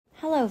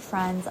Hello,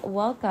 friends.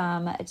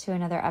 Welcome to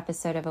another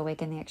episode of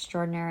Awaken the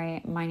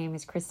Extraordinary. My name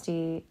is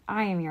Christy.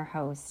 I am your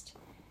host,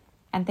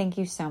 and thank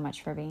you so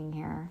much for being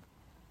here.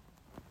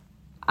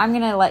 I'm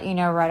going to let you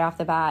know right off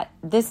the bat,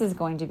 this is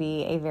going to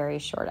be a very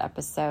short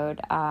episode.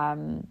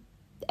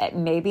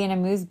 Maybe an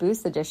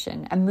amuse-bouche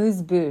edition.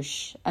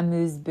 Amuse-bouche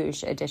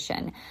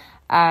edition.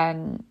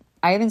 I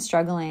have been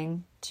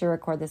struggling to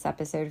record this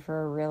episode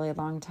for a really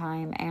long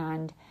time,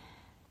 and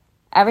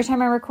every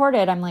time I record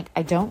it, I'm like,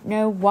 I don't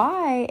know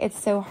why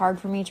it's so hard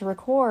for me to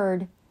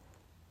record.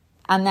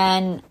 And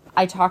then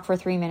I talk for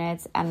 3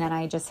 minutes and then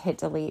I just hit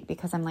delete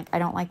because I'm like, I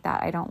don't like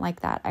that. I don't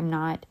like that. I'm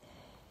not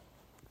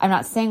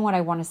saying what I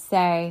want to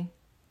say,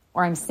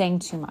 or I'm saying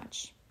too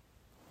much.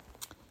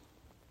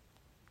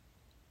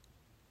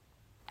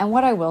 And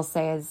what I will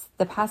say is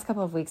the past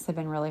couple of weeks have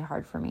been really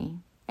hard for me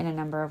in a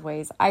number of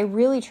ways. I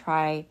really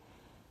try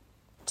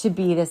to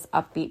be this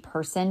upbeat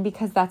person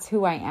because that's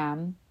who I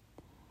am.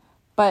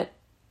 But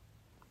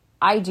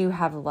I do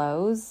have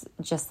lows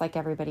just like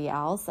everybody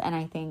else. And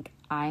I think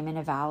I'm in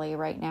a valley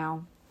right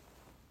now.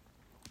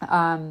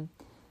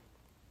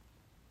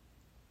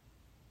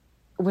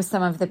 With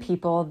some of the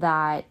people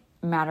that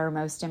matter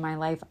most in my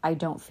life, I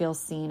don't feel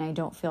seen. I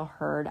don't feel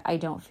heard. I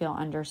don't feel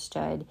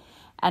understood.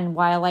 And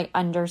while I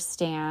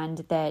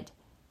understand that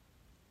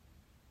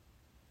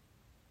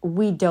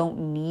we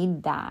don't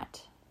need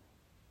that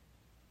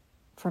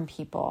from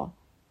people,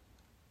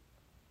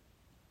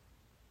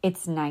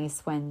 it's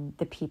nice when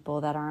the people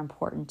that are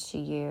important to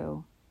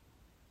you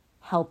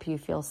help you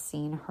feel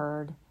seen,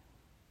 heard,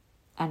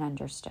 and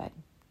understood.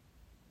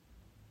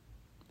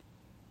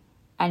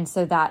 And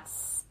so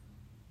that's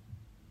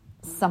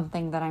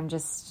something that I'm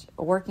just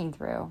working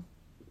through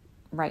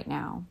right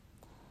now.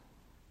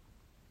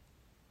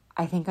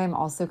 I think I'm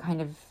also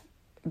kind of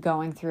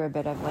going through a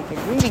bit of like a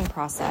grieving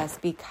process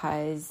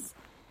because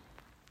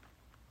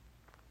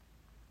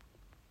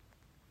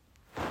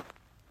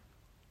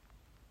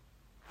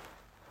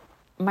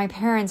my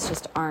parents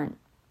just aren't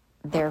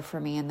there for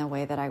me in the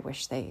way that I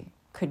wish they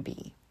could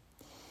be.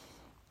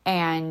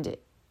 And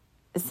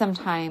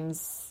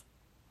sometimes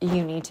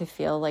you need to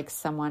feel like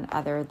someone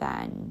other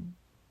than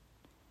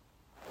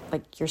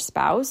like your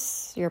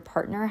spouse, your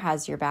partner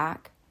has your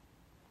back.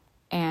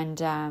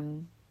 And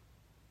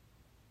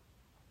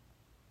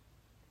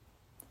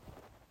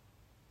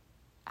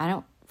I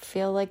don't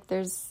feel like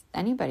there's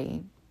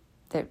anybody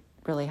that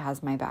really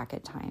has my back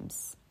at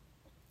times.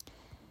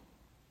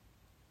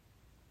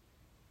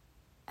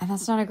 And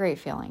that's not a great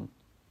feeling.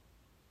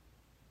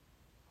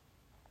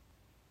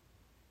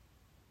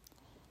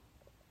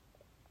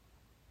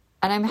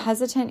 And I'm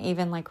hesitant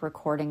even like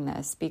recording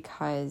this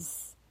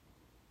because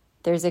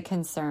there's a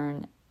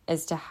concern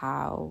as to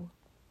how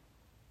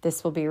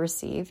this will be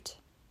received.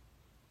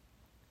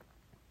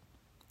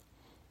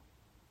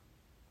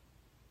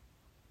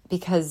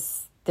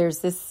 Because there's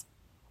this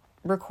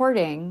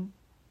recording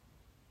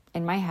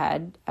in my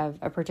head of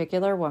a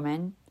particular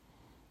woman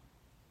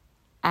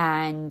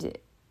and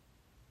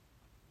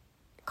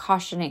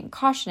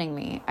cautioning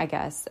me, I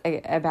guess,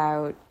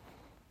 about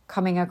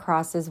coming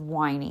across as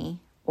whiny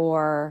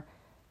or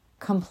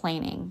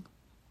complaining.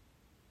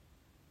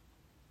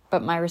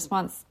 But my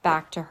response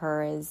back to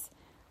her is,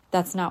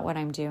 that's not what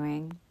I'm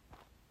doing.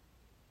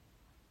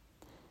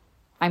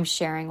 I'm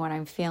sharing what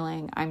I'm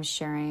feeling. I'm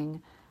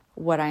sharing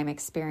what I'm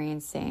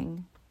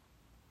experiencing.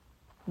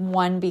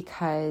 One,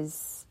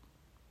 because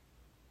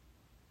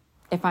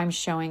if I'm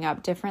showing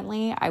up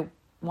differently, I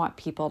want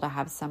people to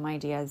have some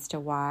idea as to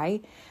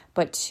why.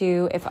 But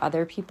two, if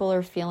other people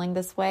are feeling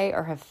this way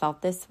or have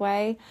felt this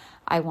way,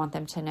 I want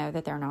them to know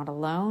that they're not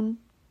alone.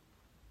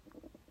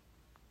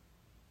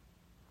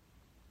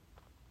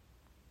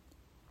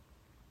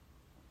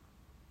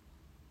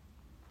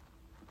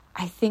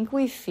 I think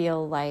we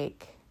feel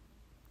like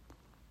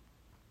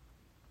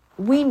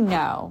we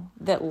know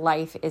that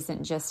life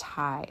isn't just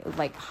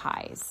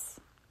highs.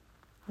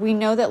 We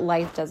know that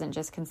life doesn't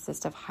just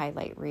consist of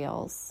highlight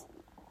reels.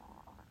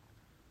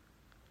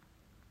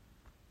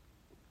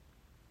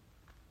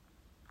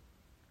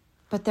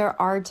 But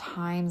there are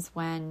times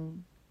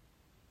when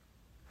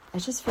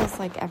it just feels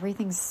like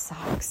everything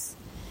sucks.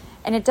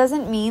 And it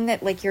doesn't mean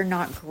that like you're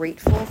not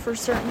grateful for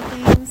certain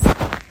things.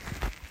 It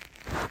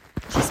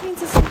just means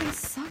that something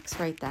sucks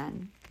right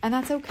then. And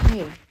that's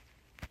okay.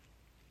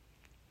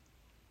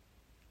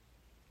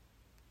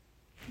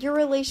 Your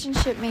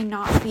relationship may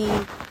not be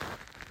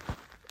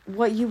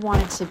what you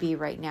want it to be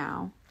right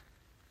now.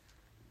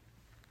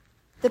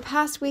 The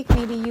past week,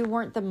 maybe you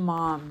weren't the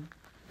mom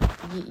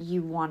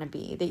you want to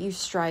be, that you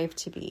strive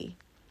to be.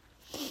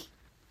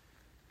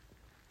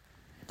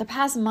 The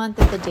past month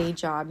at the day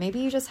job, maybe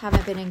you just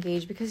haven't been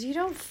engaged because you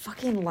don't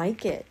fucking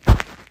like it.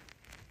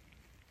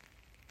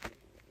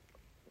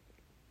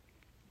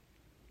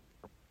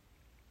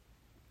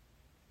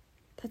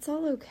 That's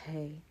all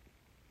okay.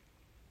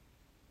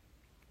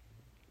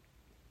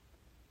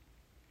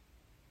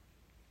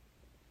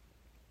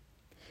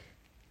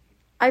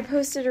 I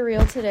posted a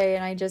reel today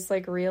and I just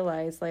like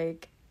realized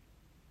like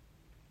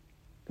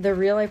the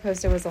reel I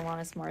posted was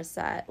Alanis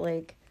Morissette.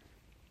 Like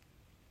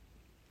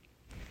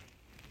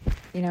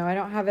I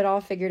don't have it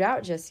all figured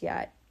out just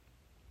yet.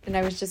 And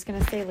I was just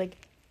going to say, like,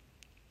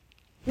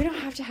 we don't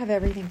have to have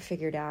everything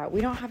figured out.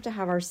 We don't have to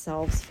have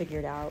ourselves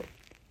figured out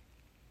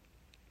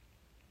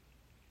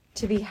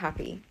to be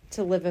happy,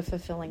 to live a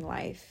fulfilling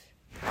life.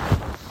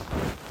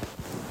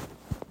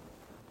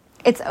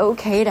 It's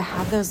okay to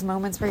have those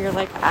moments where you're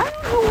like, I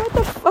don't know what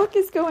the fuck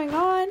is going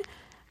on.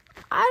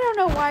 I don't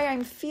know why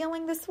I'm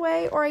feeling this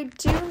way, or I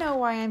do know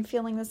why I'm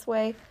feeling this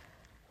way.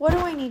 What do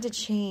I need to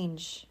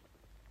change?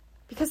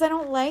 Because I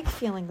don't like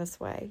feeling this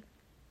way.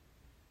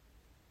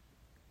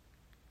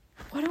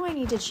 What do I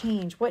need to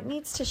change? What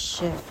needs to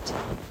shift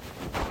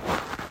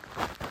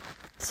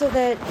so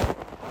that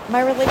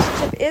my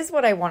relationship is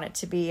what I want it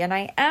to be, and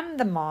I am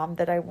the mom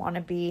that I want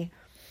to be,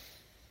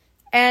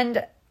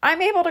 and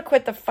I'm able to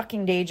quit the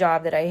fucking day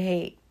job that I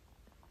hate?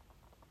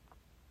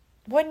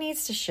 What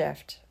needs to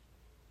shift?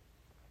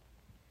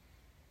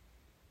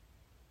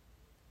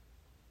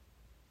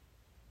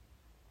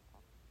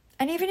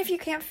 And even if you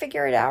can't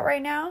figure it out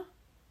right now,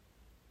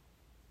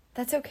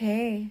 that's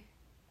okay.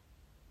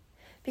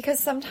 Because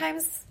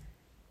sometimes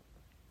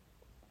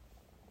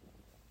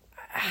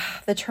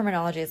the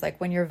terminology is like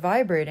when you're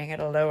vibrating at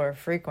a lower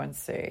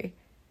frequency.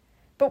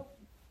 But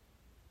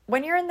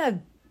when you're in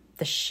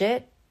the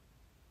shit,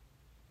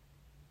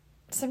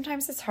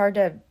 sometimes it's hard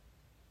to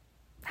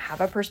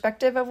have a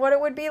perspective of what it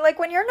would be like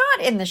when you're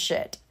not in the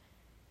shit.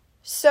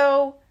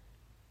 So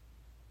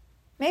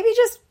maybe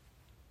just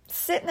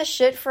sit in the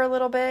shit for a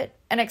little bit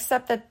and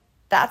accept that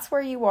that's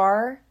where you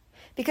are.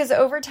 Because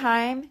over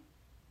time,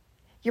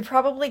 you're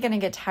probably going to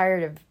get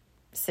tired of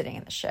sitting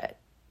in the shit.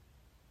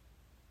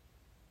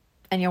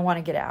 And you'll want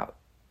to get out.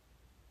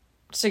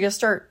 So you'll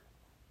start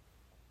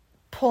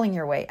pulling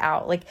your way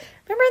out. Like,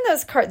 remember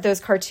in those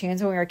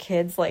cartoons when we were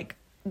kids, like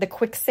the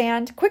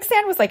quicksand?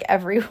 Quicksand was like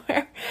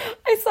everywhere.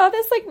 I saw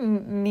this like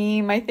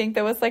meme, I think,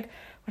 that was like,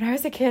 when I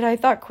was a kid, I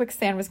thought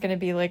quicksand was going to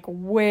be like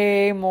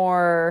way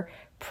more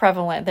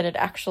prevalent than it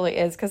actually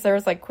is. Because there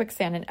was like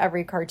quicksand in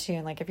every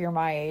cartoon. Like if you're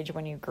my age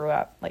when you grew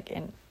up,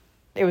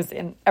 it was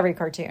in every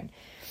cartoon.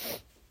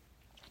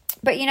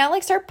 But,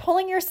 like start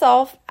pulling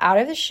yourself out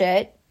of the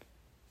shit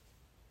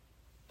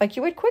like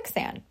you would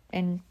quicksand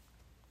in,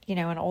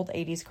 an old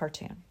 80s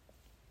cartoon.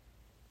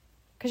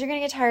 Because you're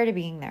going to get tired of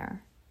being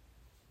there.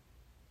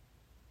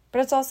 But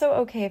it's also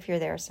okay if you're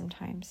there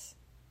sometimes.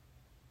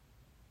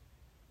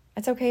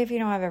 It's okay if you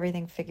don't have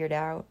everything figured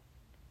out.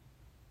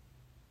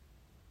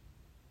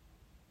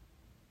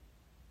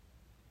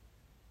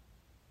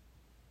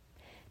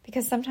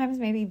 Because sometimes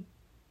maybe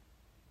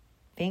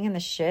being in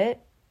the shit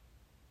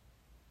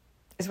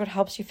is what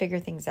helps you figure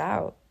things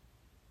out.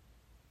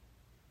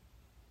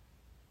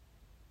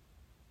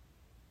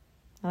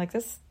 Like,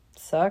 this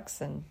sucks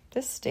and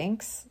this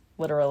stinks,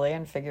 literally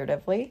and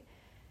figuratively.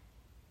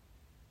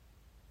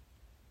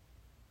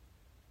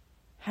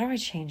 How do I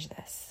change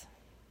this?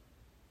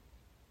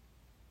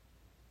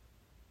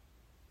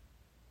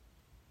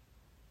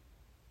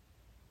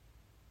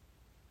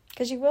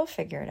 Because you will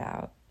figure it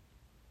out.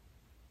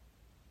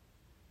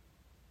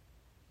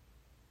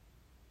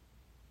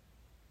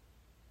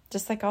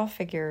 Just like I'll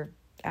figure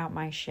out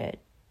my shit.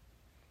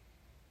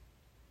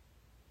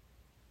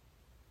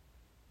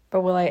 But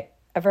will I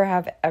ever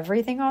have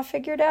everything all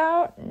figured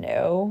out?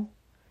 No.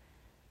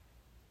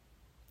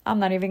 I'm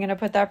not even going to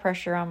put that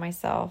pressure on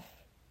myself.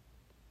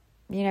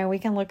 We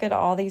can look at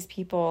all these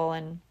people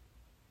and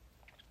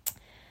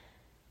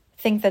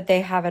think that they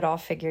have it all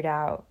figured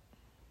out.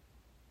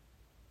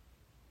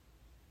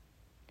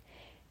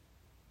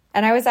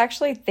 And I was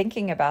actually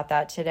thinking about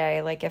that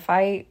today. Like, if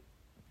I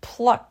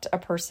plucked a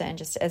person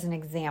just as an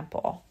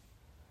example,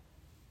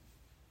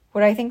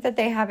 would I think that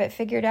they have it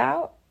figured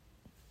out?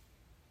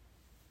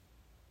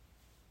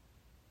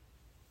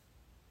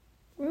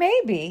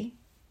 Maybe.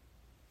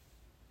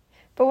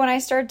 But when I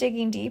start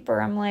digging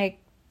deeper, I'm like,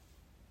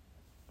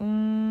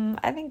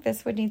 I think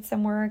this would need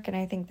some work, and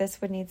I think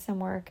this would need some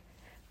work.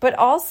 But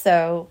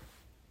also,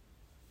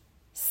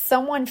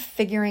 someone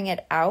figuring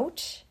it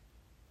out,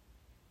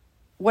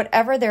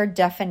 whatever their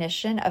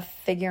definition of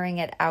figuring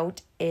it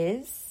out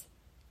is,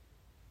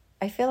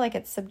 I feel like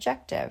it's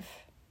subjective.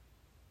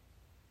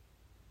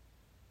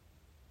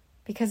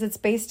 Because it's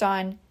based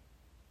on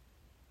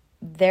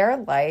their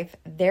life,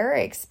 their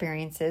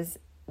experiences,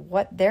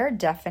 what their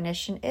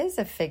definition is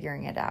of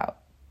figuring it out.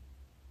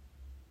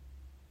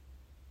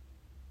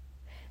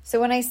 So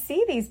when I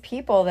see these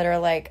people that are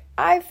like,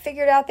 I've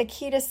figured out the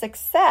key to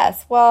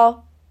success,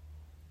 well,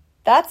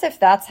 that's if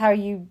that's how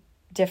you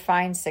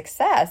define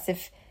success.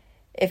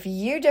 If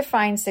you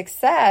define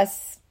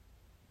success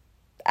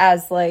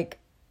as like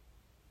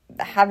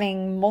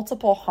having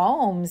multiple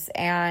homes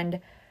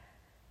and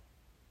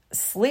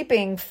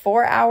sleeping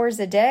 4 hours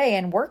a day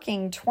and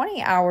working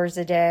 20 hours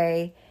a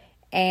day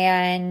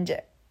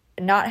and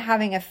not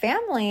having a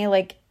family,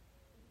 like,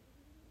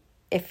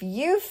 if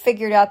you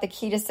figured out the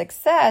key to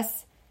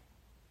success,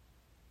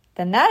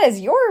 then that is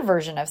your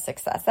version of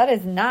success. That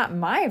is not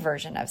my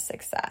version of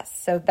success.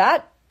 So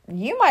that,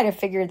 you might have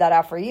figured that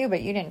out for you,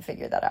 but you didn't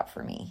figure that out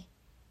for me.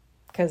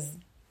 Because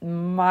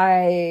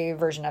my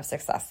version of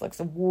success looks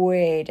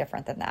way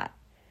different than that.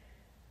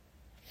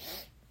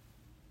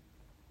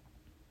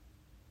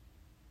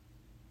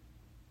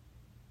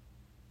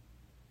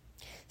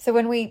 So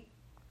when we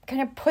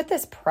kind of put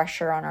this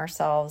pressure on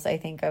ourselves, I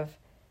think of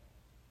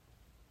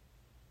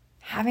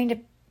having to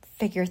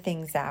figure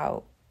things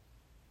out.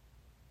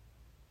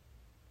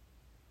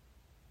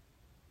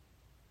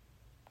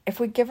 If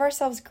we give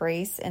ourselves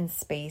grace and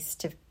space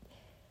to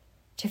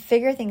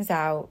figure things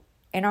out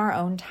in our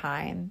own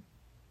time,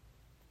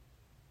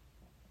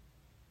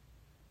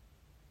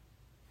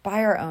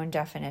 by our own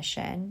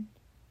definition,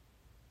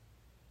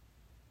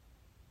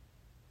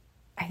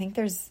 I think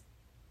there's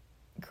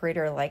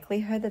greater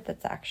likelihood that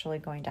that's actually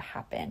going to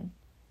happen.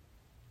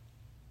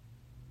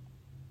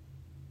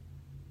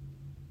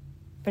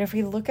 But if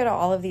we look at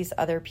all of these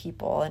other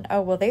people and,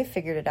 oh, well, they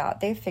figured it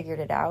out. They figured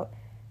it out.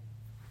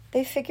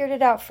 They figured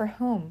it out for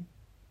whom?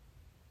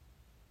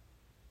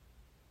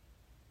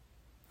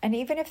 And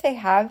even if they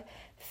have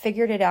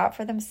figured it out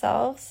for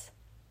themselves,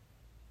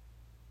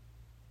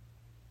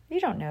 you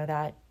don't know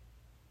that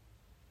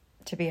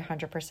to be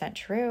 100%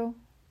 true.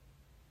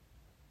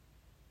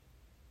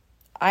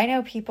 I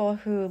know people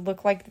who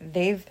look like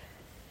they've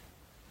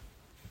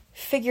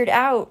figured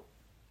out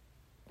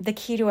the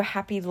key to a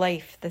happy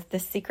life, the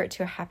secret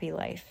to a happy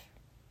life.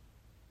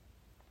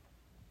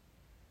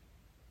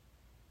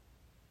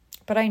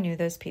 But I knew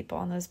those people,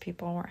 and those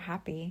people weren't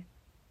happy.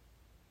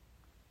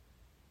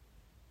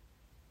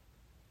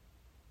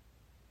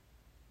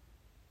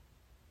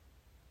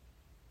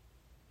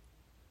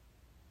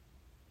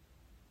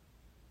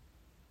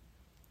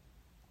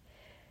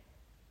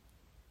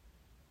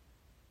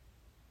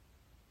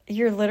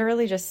 You're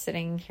literally just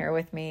sitting here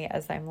with me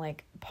as I'm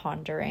like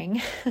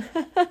pondering.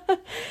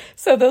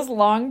 So those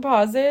long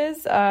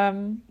pauses,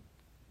 I'm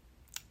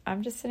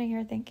just sitting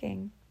here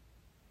thinking.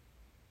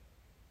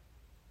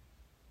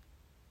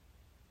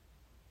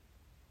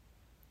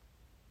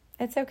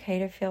 It's okay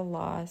to feel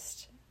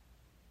lost.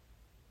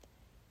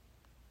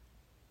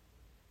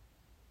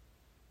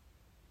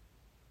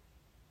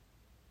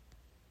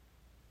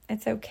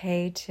 It's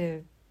okay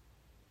to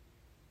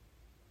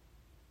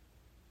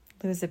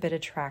lose a bit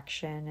of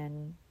traction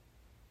and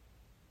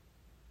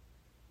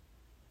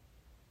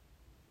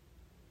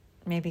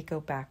maybe go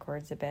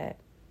backwards a bit.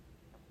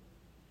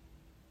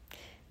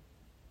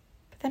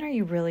 But then are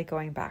you really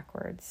going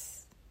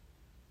backwards?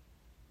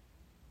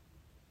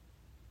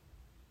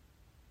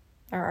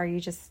 Or are you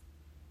just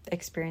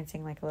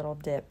experiencing like a little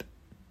dip?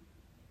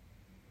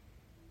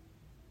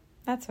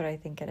 That's what I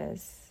think it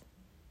is.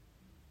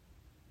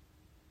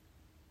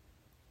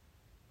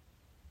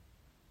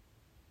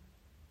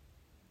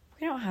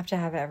 We don't have to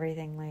have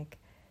everything like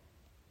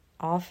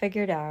all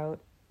figured out.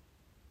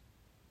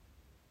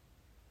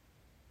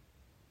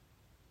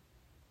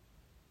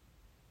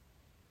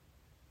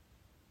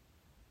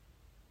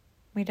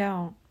 We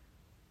don't.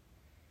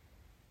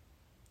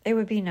 It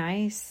would be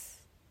nice.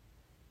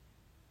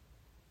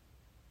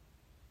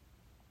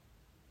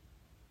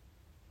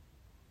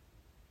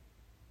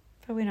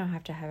 But we don't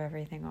have to have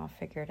everything all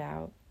figured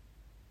out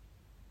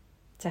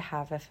to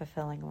have a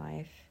fulfilling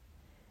life.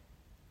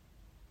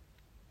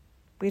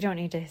 We don't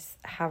need to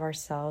have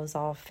ourselves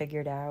all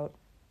figured out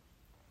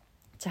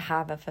to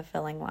have a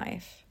fulfilling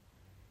life.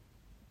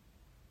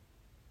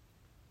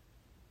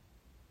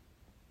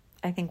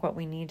 I think what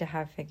we need to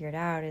have figured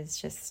out is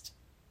just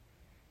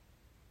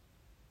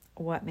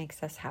what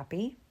makes us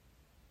happy.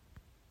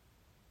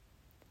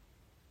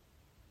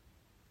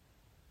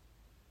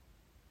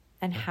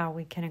 And how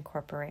we can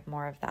incorporate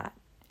more of that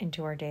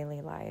into our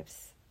daily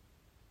lives.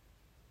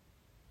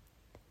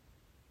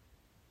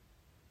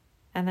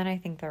 And then I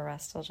think the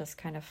rest will just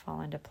kind of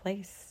fall into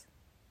place.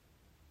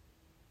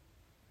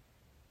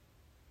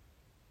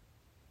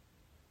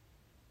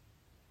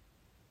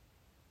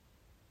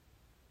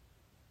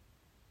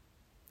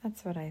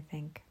 That's what I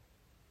think.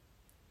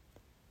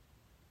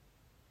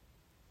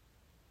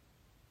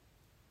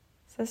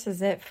 So this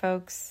is it,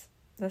 folks.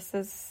 This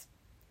is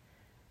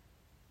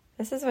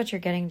what you're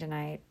getting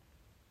tonight.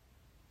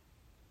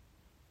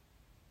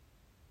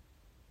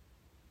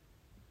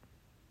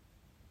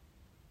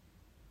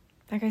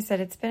 Like I said,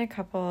 it's been a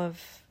couple of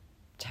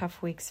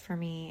tough weeks for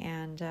me,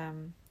 and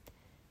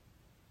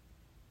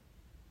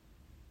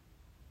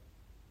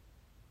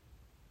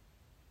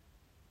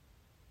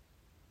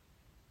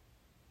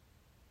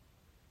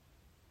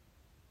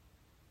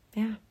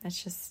yeah,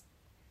 it's just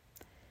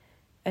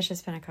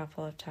been a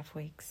couple of tough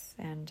weeks,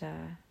 and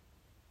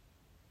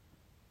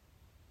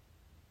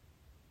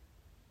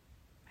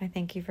I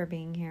thank you for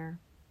being here.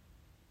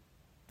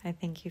 I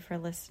thank you for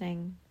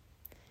listening.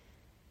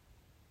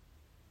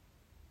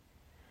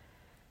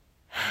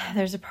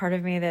 There's a part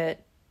of me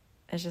that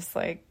is just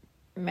like,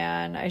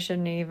 man, I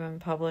shouldn't even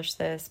publish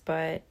this,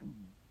 but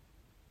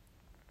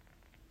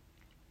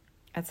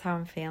that's how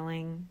I'm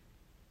feeling.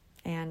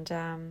 And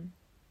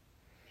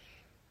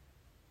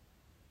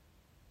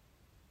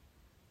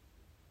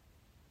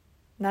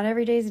not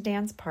every day is a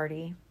dance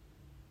party.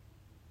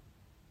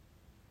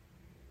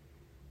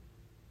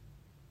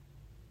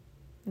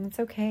 And it's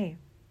okay.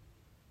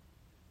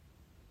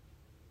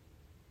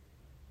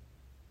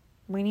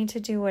 we need to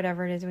do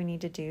whatever it is we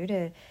need to do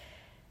to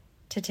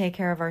take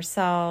care of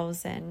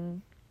ourselves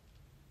and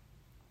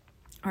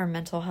our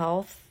mental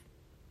health.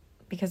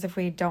 Because if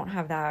we don't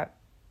have that,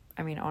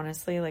 I mean,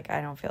 honestly, like,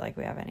 I don't feel like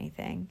we have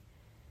anything.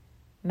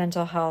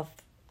 Mental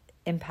health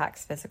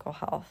impacts physical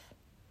health.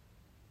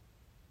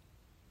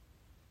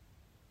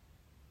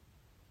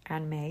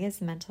 And May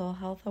is Mental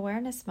Health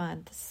Awareness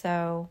Month,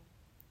 so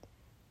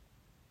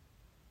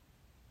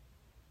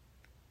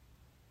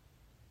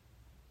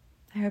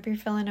I hope you're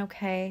feeling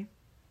okay.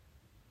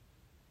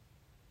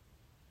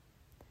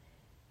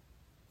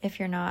 If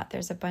you're not,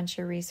 there's a bunch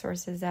of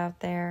resources out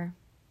there.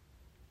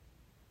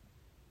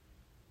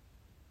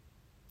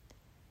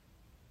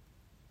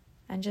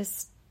 And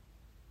just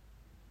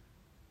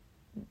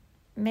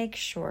make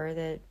sure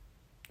that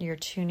you're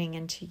tuning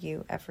into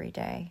you every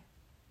day.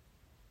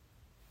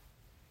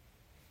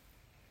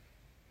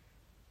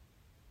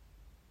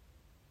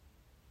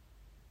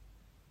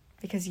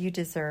 Because you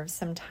deserve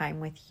some time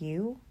with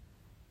you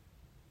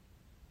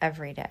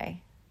every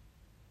day.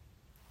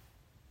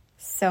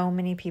 So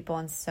many people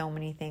and so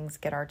many things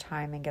get our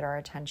time and get our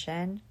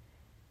attention.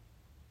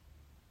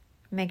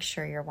 Make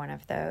sure you're one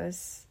of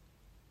those.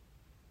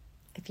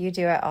 If you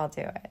do it, I'll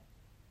do it.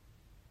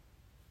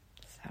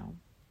 So,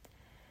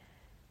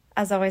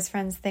 as always,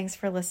 friends, thanks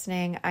for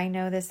listening. I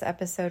know this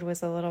episode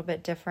was a little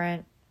bit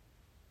different.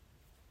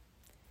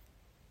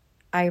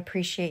 I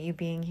appreciate you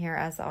being here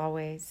as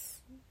always.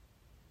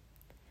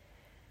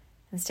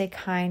 And stay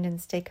kind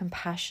and stay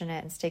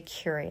compassionate and stay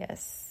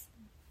curious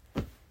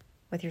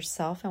with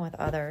yourself and with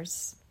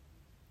others.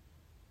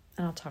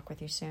 And I'll talk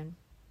with you soon.